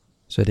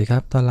สวัสดีครั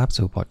บต้อนรับ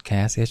สู่พอดแค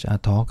สต์ HR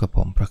Talk กับผ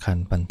มประคัน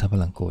ปันทพ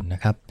ลังกูลน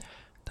ะครับ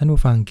ท่านผู้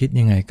ฟังคิด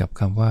ยังไงกับ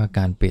คำว่าก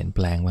ารเปลี่ยนแป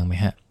ลงบ้างไหม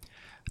ฮะ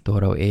ตัว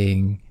เราเอง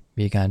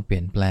มีการเปลี่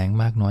ยนแปลง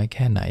มากน้อยแ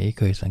ค่ไหนเ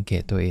คยสังเก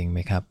ตตัวเองไหม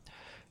ครับ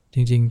จ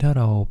ริงๆถ้า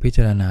เราพิจ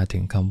ารณาถึ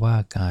งคำว่า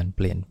การเ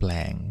ปลี่ยนแปล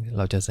งเ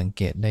ราจะสังเ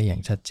กตได้อย่า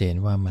งชัดเจน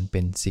ว่ามันเ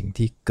ป็นสิ่ง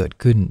ที่เกิด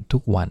ขึ้นทุ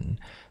กวัน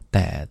แ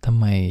ต่ทำ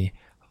ไม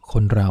ค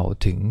นเรา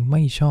ถึงไ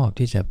ม่ชอบ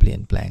ที่จะเปลี่ย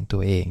นแปลงตั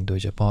วเองโดย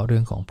เฉพาะเรื่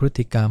องของพฤ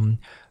ติกรรม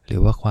หรื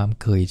อว่าความ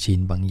เคยชิน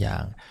บางอย่า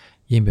ง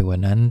ยิ่งไปกว่า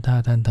นั้นถ้า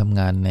ท่านทำ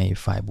งานใน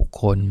ฝ่ายบุค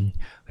คล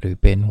หรือ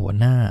เป็นหัว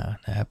หน้า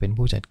นะเป็น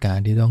ผู้จัดการ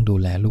ที่ต้องดู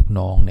แลลูก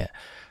น้องเนี่ย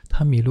ถ้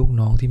ามีลูก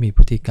น้องที่มีพ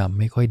ฤติกรรม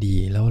ไม่ค่อยดี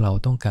แล้วเรา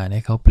ต้องการใ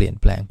ห้เขาเปลี่ยน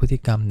แปลงพฤติ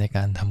กรรมในก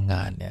ารทำง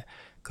านเนี่ย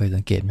เคยสั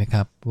งเกตไหมค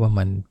รับว่า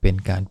มันเป็น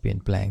การเปลี่ยน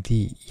แปลง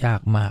ที่ยา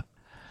กมาก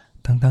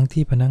ทั้ง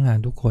ที่พนักงาน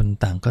ทุกคน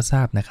ต่างก็ทร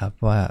าบนะครับ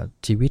ว่า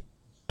ชีวิต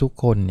ทุก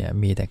คนเนี่ย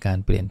มีแต่การ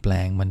เปลี่ยนแปล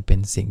งมันเป็น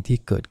สิ่งที่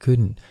เกิดขึ้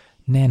น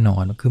แน่นอ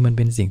นคือมันเ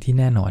ป็นสิ่งที่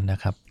แน่นอนนะ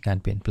ครับการ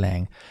เปลี่ยนแปลง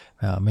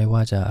ไม่ว่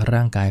าจะ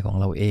ร่างกายของ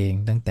เราเอง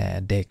ตั้งแต่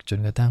เด็กจน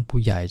กระทั่งผู้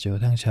ใหญ่จนกร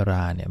ะทั่งชร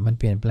าเนี่ยมัน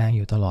เปลี่ยนแปลงอ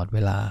ยู่ตลอดเว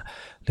ลา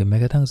หรือแม้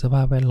กระทั่งสภ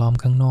าพแวดล้อม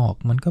ข้างนอก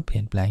มันก็เปลี่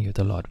ยนแปลงอยู่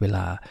ตลอดเวล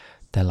า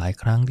แต่หลาย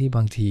ครั้งที่บ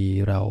างที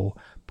เรา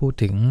พูด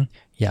ถึง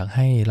อยา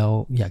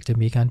กจะ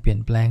มีการเปลี่ย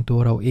นแปลงตัว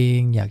เราเอง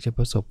อยากจะป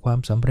ระสบความ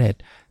สำเร็จ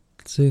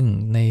ซึ่ง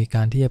ในก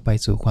ารที่จะไป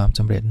สู่ความส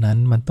ำเร็จนั้น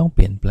มันต้องเป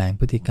ลี่ยนแปลง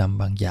พฤติกรรม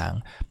บางอย่าง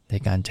ใน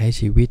การใช้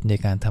ชีวิตใน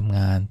การทำง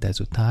านแต่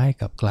สุดท้าย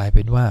กลับกลายเ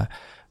ป็นว่า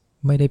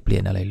ไม่ได้เปลี่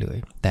ยนอะไรเลย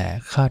แต่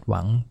คาดห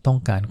วังต้อง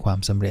การความ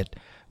สำเร็จ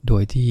โด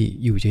ยที่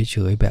อยู่เฉ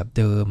ยๆแบบ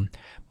เดิม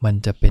มัน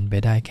จะเป็นไป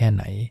ได้แค่ไ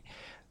หน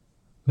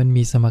มัน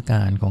มีสมก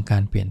ารของกา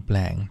รเปลี่ยนแปล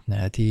งน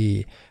ะที่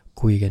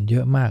คุยกันเยอ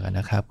ะมาก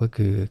นะครับก็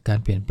คือการ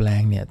เปลี่ยนแปล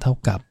งเนี่ยเท่า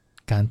กับ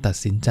การตัด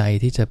สินใจ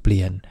ที่จะเป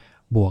ลี่ยน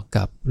บวก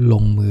กับล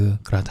งมือ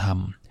กระทำ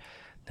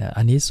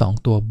อันนี้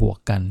2ตัวบวก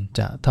กันจ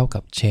ะเท่ากั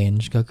บ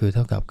change ก็คือเ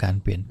ท่ากับการ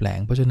เปลี่ยนแปลง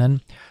เพราะฉะนั้น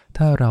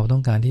ถ้าเราต้อ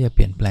งการที่จะเป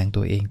ลี่ยนแปลง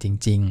ตัวเองจ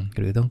ริงๆห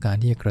รือต้องการ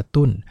ที่จะกระ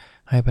ตุ้น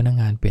ให้พนัก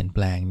งานเปลี่ยนแป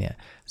ลงเนี่ย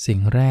สิ่ง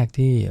แรก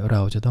ที่เร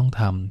าจะต้อง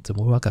ทำสม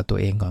มุติว่ากับตัว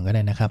เองก่อนก็ไ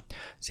ด้นะครับ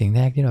สิ่งแ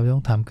รกที่เราต้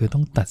องทำคือต้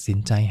องตัดสิน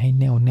ใจให้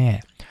แน่วแน่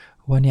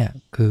ว่าเนี่ย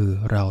คือ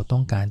เราต้อ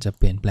งการจะเ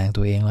ปลี่ยนแปลง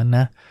ตัวเองแล้วน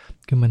ะ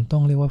คือมันต้อ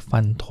งเรียกว่าฟั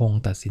นธง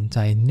ตัดสินใจ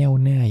แน่ว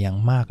แน่อย่าง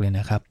มากเลย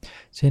นะครับ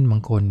เช่นบา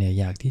งคนเนี่ย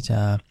อยากที่จะ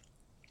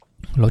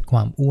ลดคว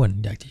ามอ้วน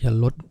อยากที่จะ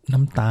ลดน้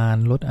ำตาล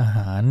ลดอาห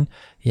าร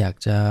อยาก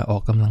จะออ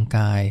กกำลังก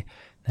าย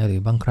หรือ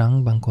บางครั้ง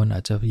บางคนอ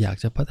าจจะอยาก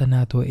จะพัฒนา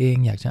ตัวเอง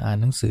อยากจะอ่าน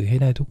หนังสือให้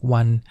ได้ทุก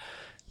วัน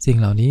สิ่ง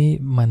เหล่านี้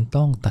มัน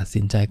ต้องตัด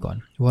สินใจก่อน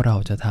ว่าเรา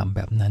จะทำแบ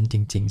บนั้นจ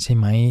ริงๆใช่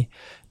ไหม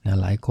นะ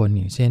หลายคนอ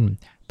ย่างเช่น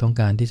ต้อง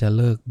การที่จะเ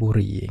ลิกบุห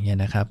รี่อย่างเงี้ย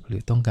นะครับหรื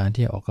อต้องการ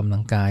ที่จะออกกำลั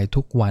งกาย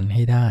ทุกวันใ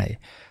ห้ได้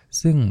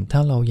ซึ่งถ้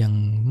าเรายัง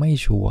ไม่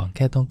ชัวร์แ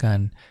ค่ต้องการ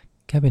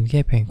แค่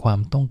เพียงความ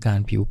ต้องการ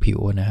ผิว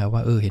ๆนะครับว่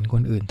าเห็นค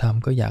นอื่นท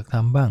ำก็อยากท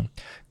ำบ้าง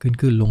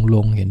ขึ้นล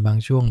งเห็นบาง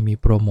ช่วงมี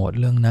โปรโมท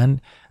เรื่องนั้น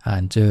อ่า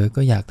นเจอ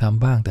ก็อยากท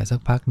ำบ้างแต่สัก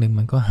พักนึง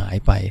มันก็หาย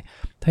ไป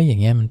ถ้าอย่าง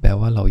เงี้ยมันแปล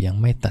ว่าเรายัง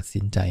ไม่ตัด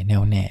สินใจแน่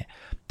วแน่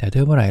แต่ถ้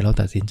าเมื่อไหร่เรา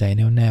ตัดสินใจแ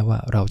น่วแน่ว่า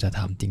เราจะท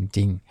ำจ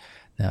ริง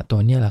ๆนะตัว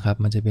นี้แหละครับ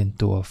มันจะเป็น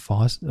ตัวฟอ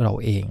ร์สเรา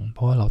เองเพ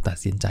ราะว่าเราตัด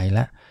สินใจแ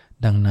ล้ว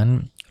ดังนั้น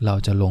เรา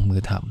จะลงมื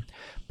อท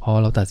ำพอ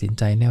เราตัดสิน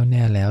ใจแน่วแ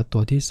น่แล้วตั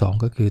วที่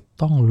2ก็คือ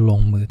ต้องล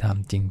งมือท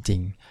ำจริ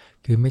ง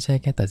ๆคือไม่ใช่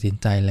แค่ตัดสิน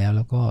ใจแล้ว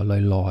ก็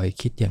ลอย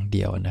ๆคิดอย่างเ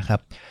ดียวนะครับ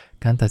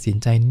การตัดสิน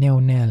ใจแน่ว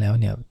แน่แล้ว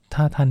เนี่ย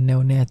ถ้าท่านแน่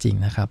วแน่จริง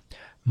นะครับ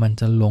มัน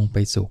จะลงไป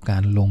สู่กา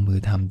รลงมือ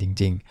ทำจ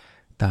ริง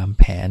ๆตาม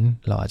แผน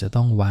เราอาจจะ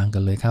ต้องวางกั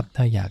นเลยครับ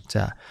ถ้าอยากจ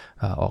ะ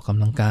ออกก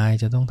ำลังกาย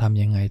จะต้องท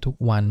ำยังไงทุก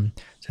วัน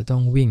จะต้อ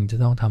งวิ่งจะ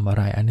ต้องทำอะ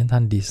ไรอันนี้ท่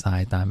านดีไซ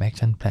น์ตามแอค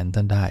ชั่นแพลนท่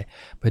านได้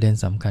ประเด็น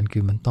สำคัญคื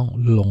อมันต้อง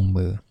ลง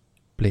มือ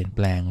เปลี่ยนแป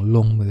ลงล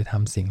งมือท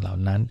ำสิ่งเหล่า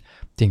นั้น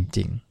จ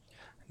ริง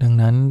ๆดัง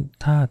นั้น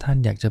ถ้าท่าน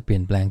อยากจะเปลี่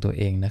ยนแปลงตัว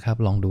เองนะครับ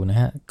ลองดูนะ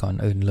ฮะก่อน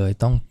อื่นเลย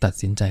ต้องตัด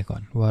สินใจก่อ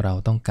นว่าเรา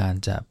ต้องการ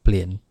จะเป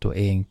ลี่ยนตัว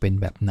เองเป็น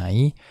แบบไหน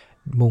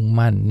มุ่ง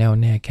มั่นแน่ว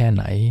แน่แค่ไ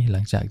หนหลั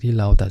งจากที่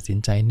เราตัดสิน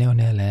ใจแน่ว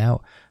แน่แล้ว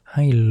ใ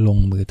ห้ลง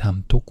มือท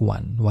ำทุกวั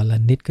นวันละ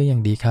นิดก็ยัง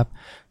ดีครับ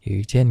อย่า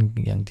งเช่น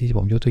อย่างที่ผ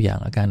มยกตัวอย่าง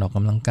อาการออกก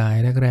ำลังกาย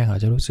แรกๆอา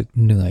จจะรู้สึก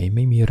เหนื่อยไ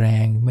ม่มีแร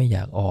งไม่อย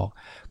ากออก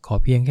ขอ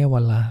เพียงแค่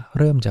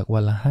เริ่มจากวั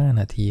นละ5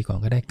นาทีก่อน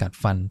ก็ได้กัด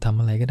ฟันทำ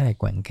อะไรก็ได้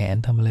แกว่งแขน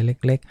ทำอะไร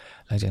เล็ก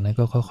ๆหลังจากนั้น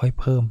ก็ค่อยๆ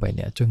เพิ่มไปเ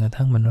นี่ยจนกระ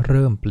ทั่งมันเ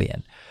ริ่มเปลี่ยน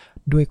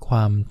ด้วยคว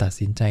ามตัด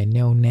สินใจแ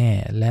น่วแน่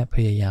และพ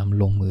ยายาม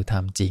ลงมือท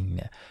ำจริงเ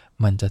นี่ย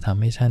มันจะทำ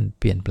ให้ท่าน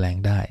เปลี่ยนแปลง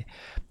ได้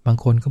บาง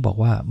คนก็บอก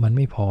ว่ามันไ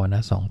ม่พอน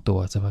ะ2ตัว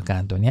สมกา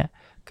รตัวเนี้ย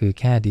คือ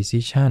แค่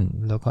decision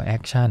แล้วก็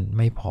action ไ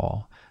ม่พอ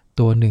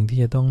ตัวหนึ่งที่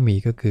จะต้องมี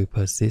ก็คือ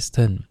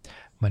persistent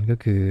มันก็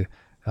คือ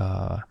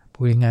พู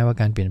ดง่ายๆว่า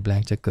การเปลี่ยนแปล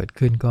งจะเกิด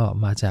ขึ้นก็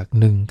มาจาก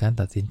1การ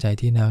ตัดสินใจ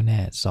ที่แน่วแน่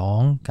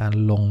2การ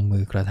ลงมื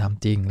อกระท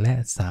ำจริงและ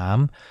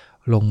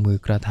3ลงมือ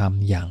กระท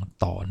ำอย่าง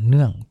ต่อเ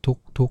นื่อง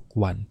ทุก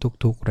ๆวัน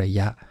ทุกๆระ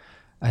ยะ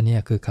อันนี้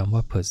คือคำว่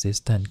า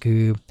persistent คื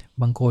อ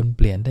บางคนเ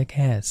ปลี่ยนได้แ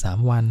ค่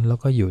3วันแล้ว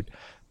ก็หยุด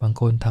บาง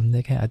คนทำได้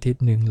แค่อาทิต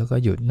ย์หนึ่งแล้วก็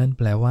หยุดนั่นแ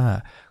ปลว่า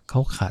เขา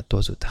ขาดตั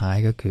วสุดท้าย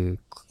ก็คือ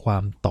ควา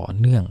มต่อ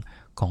เนื่อง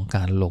ของก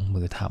ารลง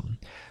มือท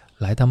ำ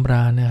หลายตำร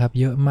านะครับ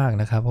เยอะมาก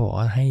นะครับบอก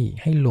ว่า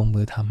ให้ลง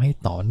มือทำให้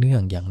ต่อเนื่อ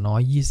งอย่างน้อ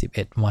ย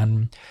21วัน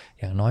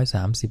อย่างน้อย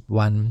30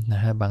วันน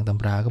ะฮะบางต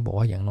ำราก็บอก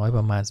ว่าอย่างน้อยป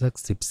ระมาณสัก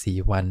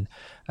14วัน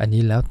อัน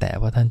นี้แล้วแต่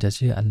ว่าท่านจะเ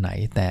ชื่ออันไหน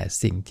แต่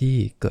สิ่งที่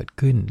เกิด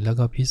ขึ้นแล้ว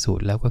ก็พิสูจ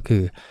น์แล้วก็คื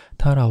อ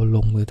ถ้าเราล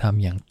งมือท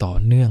ำอย่างต่อ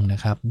เนื่องนะ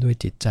ครับด้วย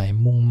จิตใจ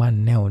มุ่งมั่น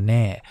แน่วแ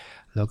น่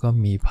แล้วก็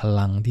มีพ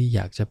ลังที่อย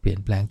ากจะเปลี่ยน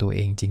แปลงตัวเอ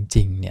งจ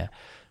ริงๆเนี่ย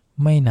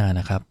ไม่นาน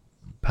นะครับ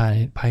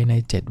ภายใน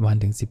7วัน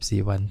ถึง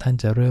14วันท่าน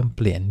จะเริ่มเ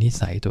ปลี่ยนนิ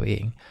สัยตัวเอ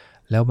ง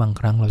แล้วบาง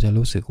ครั้งเราจะ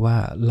รู้สึกว่า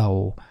เรา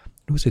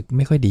รู้สึกไ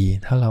ม่ค่อยดี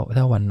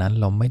ถ้าวันนั้น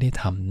เราไม่ได้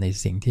ทำใน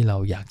สิ่งที่เรา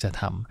อยากจะ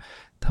ท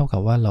ำเท่ากั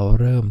บว่าเรา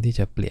เริ่มที่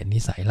จะเปลี่ยนนิ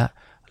สัยละ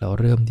เรา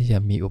เริ่มที่จะ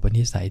มีอุป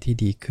นิสัยที่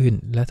ดีขึ้น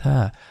และถ้า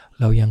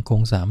เรายังคง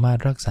สามารถ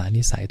รักษา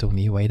นิสัยตรง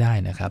นี้ไว้ได้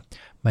นะครับ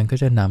มันก็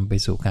จะนำไป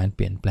สู่การเป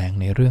ลี่ยนแปลง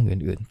ในเรื่อง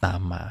อื่นๆตา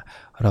มมา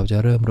เราจะ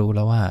เริ่มรู้แ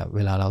ล้วว่าเว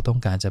ลาเราต้อง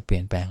การจะเปลี่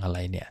ยนแปลงอะไร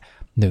เนี่ย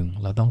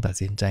1เราต้องตัด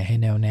สินใจให้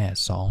แน่วแน่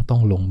2ต้อ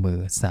งลงมือ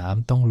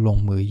3ต้องลง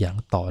มืออย่าง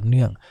ต่อเ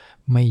นื่อง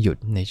ไม่หยุด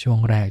ในช่วง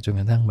แรกจน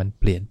กระทั่งมัน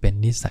เปลี่ยนเป็น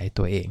นิสัย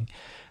ตัวเอง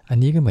อัน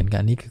นี้ก็เหมือนกั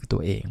นนี่คือตั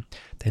วเอง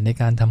แต่ใน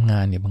การทำงา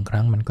นเนี่ยบางค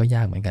รั้งมันก็ย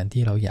ากเหมือนกัน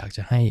ที่เราอยากจ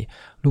ะให้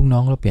ลูกน้อ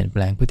งเราเปลี่ยนแป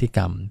ลงพฤติก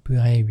รรมเพื่อ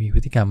ให้มีพฤ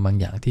ติกรรมบาง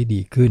อย่างที่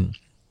ดีขึ้น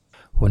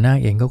หัวหน้า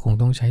เองก็คง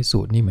ต้องใช้สู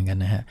ตรนี้เหมือนกัน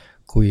นะฮะ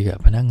คุยกับ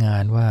พนักงา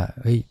นว่า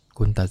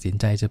คุณตัดสิน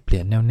ใจจะเปลี่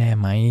ยนแน่วแน่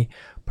ไหม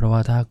เพราะว่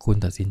าถ้าคุณ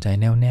ตัดสินใจ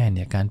แน่วแน่เ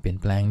นี่ยการเปลี่ยน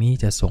แปลงนี้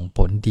จะส่งผ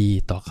ลดี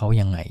ต่อเขา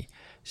ยังไง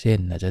เช่น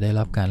อาจจะได้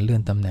รับการเลื่อ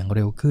นตำแหน่งเ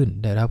ร็วขึ้น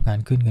ได้รับการ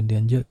ขึ้นเงินเดื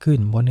อนเยอะขึ้น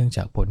เพราะเนื่องจ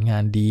ากผลงา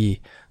นดี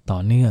ต่อ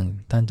เนื่อง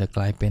ท่านจะก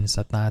ลายเป็นส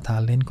ตาร์ทา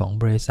เลนต์ของ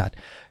บริษัท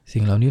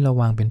สิ่งเหล่านี้เรา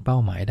วางเป็นเป้า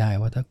หมายได้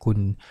ว่าถ้าคุณ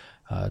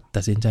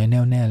ตัดสินใจแน่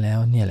วแน่แล้ว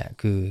เนี่ยแหละ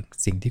คือ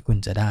สิ่งที่คุณ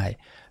จะได้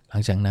หลั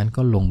งจากนั้น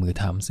ก็ลงมือ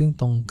ทำซึ่ง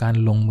ตรงการ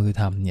ลงมือ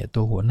ทำเนี่ย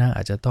ตัวหัวหน้าอ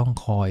าจจะต้อง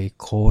คอย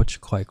โค้ช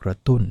คอยกระ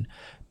ตุ้น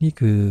นี่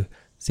คือ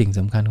สิ่งส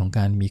ำคัญของก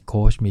ารมีโ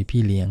ค้ชมี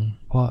พี่เลี้ยง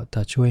เพราะจ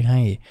ะช่วยใ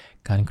ห้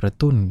การกระ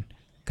ตุ้น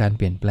การเ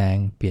ปลี่ยนแปลง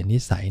เปลี่ยนนิ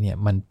สัยเนี่ย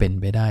มันเป็น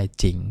ไปได้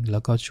จริงแล้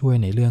วก็ช่วย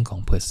ในเรื่องของ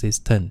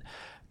persistent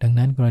ดัง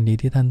นั้นกรณี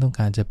ที่ท่านต้อง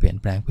การจะเปลี่ยน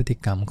แปลงพฤติ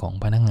กรรมของ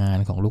พนักงาน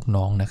ของลูก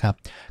น้องนะครับ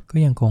ก็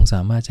ยังคงส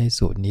ามารถใช้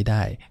สูตรนี้ไ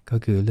ด้ก็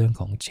คือเรื่อง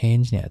ของ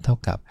change เนี่ยเท่า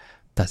กับ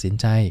ตัดสิน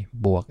ใจ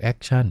บวก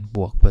action บ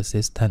วก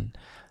persistent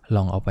ล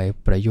องเอาไป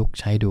ประยุกต์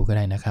ใช้ดูก็ไ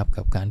ด้นะครับ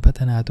กับการพัฒ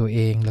นาตัวเอ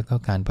งแล้วก็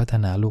การพัฒ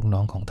นาลูกน้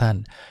องของท่าน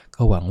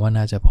ก็หวังว่า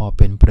น่าจะพอเ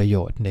ป็นประโย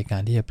ชน์ในกา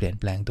รที่จะเปลี่ยน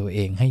แปลงตัวเอ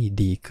งให้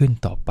ดีขึ้น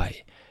ต่อไป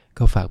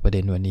ก็ฝากประเด็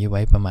นวันนี้ไ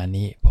ว้ประมาณ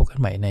นี้พบกัน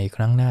ใหม่ในค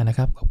รั้งหน้านะค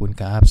รับขอบคุณ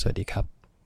ครับสวัสดีครับ